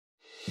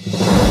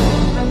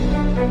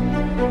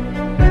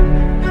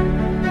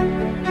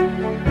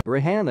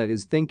Rihanna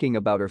is thinking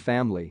about her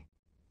family.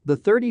 The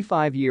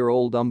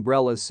 35-year-old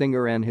Umbrella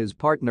singer and his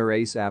partner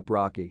ASAP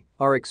Rocky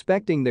are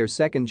expecting their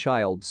second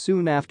child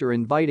soon after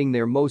inviting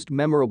their most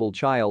memorable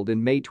child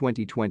in May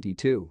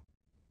 2022.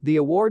 The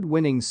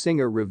award-winning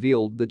singer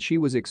revealed that she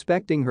was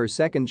expecting her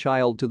second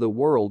child to the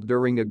world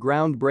during a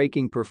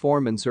groundbreaking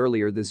performance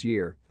earlier this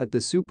year at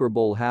the Super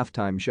Bowl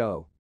halftime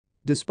show.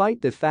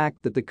 Despite the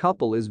fact that the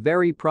couple is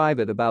very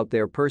private about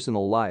their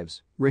personal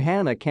lives,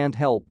 Rihanna can't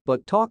help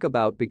but talk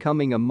about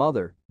becoming a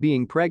mother,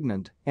 being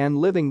pregnant, and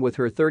living with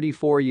her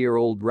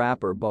 34-year-old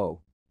rapper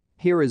beau.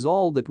 Here is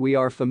all that we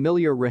are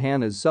familiar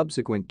Rihanna's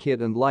subsequent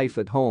kid and life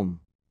at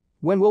home.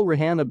 When will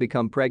Rihanna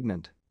become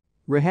pregnant?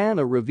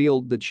 Rihanna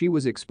revealed that she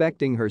was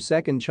expecting her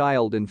second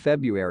child in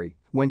February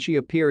when she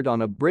appeared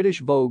on a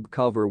British Vogue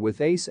cover with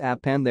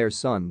ASAP and their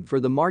son for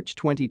the March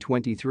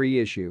 2023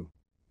 issue.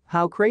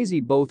 "How crazy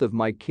both of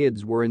my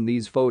kids were in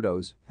these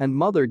photos, and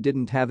mother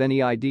didn't have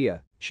any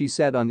idea," she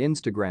said on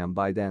Instagram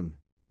by then.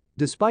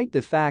 Despite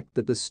the fact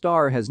that the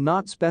star has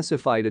not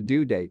specified a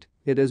due date,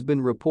 it has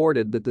been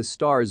reported that the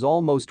star's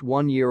almost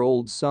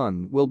one-year-old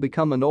son will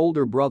become an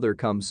older brother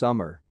come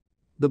summer.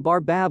 The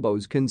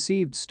Barbados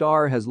conceived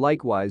star has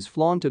likewise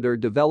flaunted her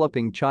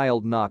developing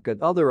child knock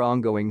at other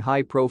ongoing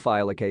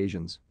high-profile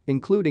occasions,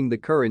 including the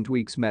current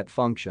week's Met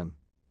function.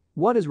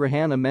 What has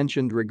Rihanna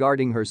mentioned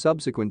regarding her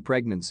subsequent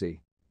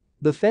pregnancy?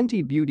 The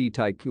Fenty beauty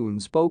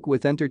tycoon spoke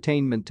with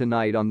Entertainment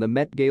Tonight on the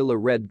Met Gala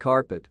red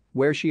carpet,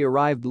 where she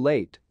arrived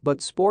late but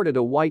sported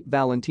a white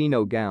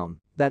Valentino gown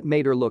that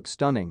made her look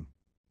stunning.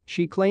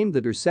 She claimed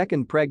that her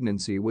second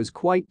pregnancy was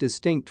quite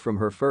distinct from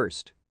her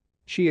first.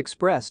 She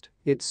expressed,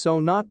 "It's so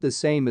not the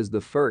same as the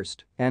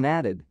first," and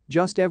added,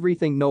 "Just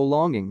everything, no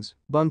longings,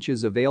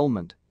 bunches of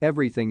ailment,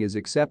 everything is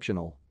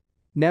exceptional.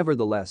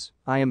 Nevertheless,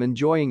 I am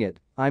enjoying it,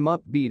 I'm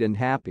upbeat and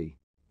happy."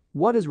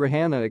 What has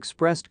Rihanna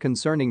expressed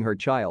concerning her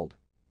child?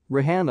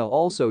 Rihanna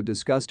also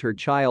discussed her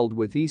child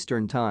with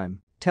Eastern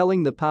Time,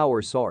 telling the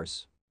power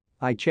source,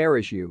 "I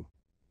cherish you."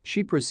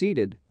 She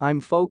proceeded, "I'm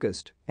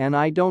focused, and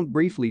I don't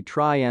briefly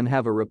try and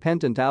have a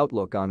repentant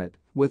outlook on it,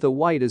 with a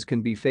white as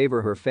can be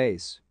favor her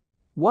face."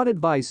 What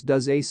advice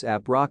does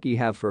ASAP Rocky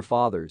have for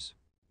fathers?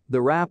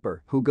 The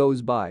rapper, who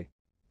goes by,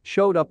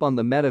 showed up on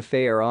the Met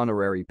Affair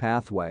honorary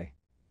pathway.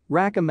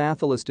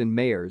 Rackamathalist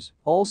Mayers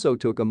also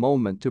took a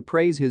moment to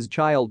praise his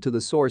child to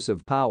the source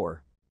of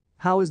power.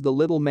 "How is the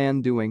little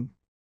man doing?"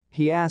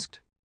 he asked.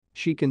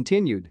 She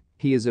continued,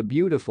 "He is a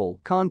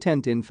beautiful,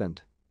 content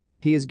infant.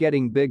 He is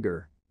getting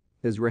bigger."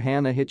 Is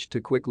Rihanna hitched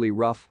to quickly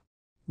rough?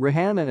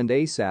 Rihanna and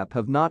ASAP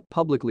have not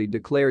publicly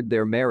declared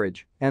their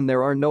marriage, and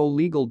there are no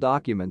legal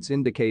documents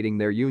indicating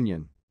their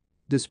union.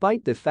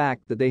 Despite the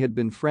fact that they had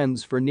been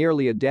friends for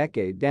nearly a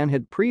decade and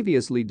had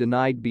previously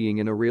denied being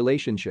in a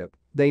relationship,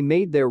 they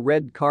made their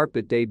red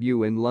carpet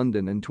debut in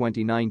London in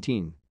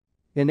 2019.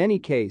 In any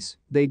case,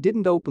 they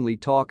didn't openly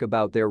talk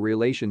about their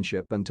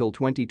relationship until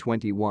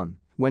 2021,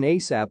 when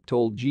ASAP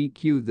told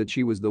GQ that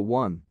she was the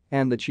one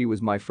and that she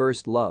was my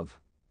first love.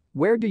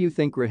 Where do you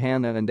think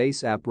Rihanna and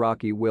ASAP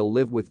Rocky will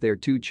live with their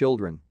two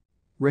children?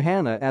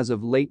 Rihanna as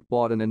of late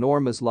bought an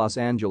enormous Los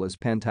Angeles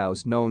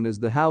penthouse known as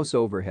the House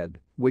Overhead,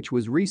 which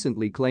was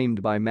recently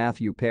claimed by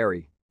Matthew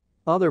Perry.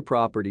 Other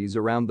properties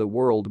around the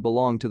world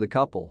belong to the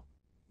couple.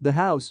 The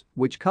house,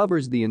 which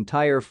covers the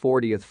entire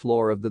 40th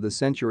floor of the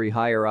Century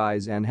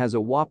high-rise and has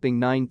a whopping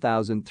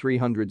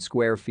 9,300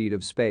 square feet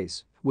of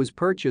space, was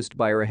purchased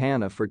by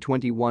Rihanna for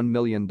 $21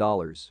 million.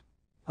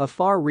 A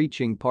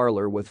far-reaching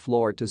parlor with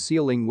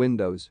floor-to-ceiling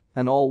windows,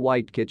 an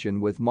all-white kitchen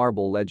with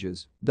marble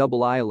ledges,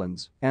 double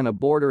islands, and a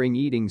bordering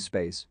eating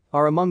space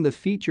are among the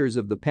features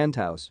of the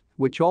penthouse,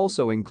 which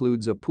also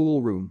includes a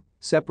pool room,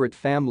 separate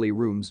family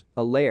rooms,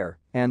 a lair,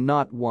 and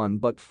not one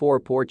but 4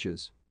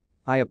 porches.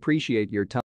 I appreciate your time.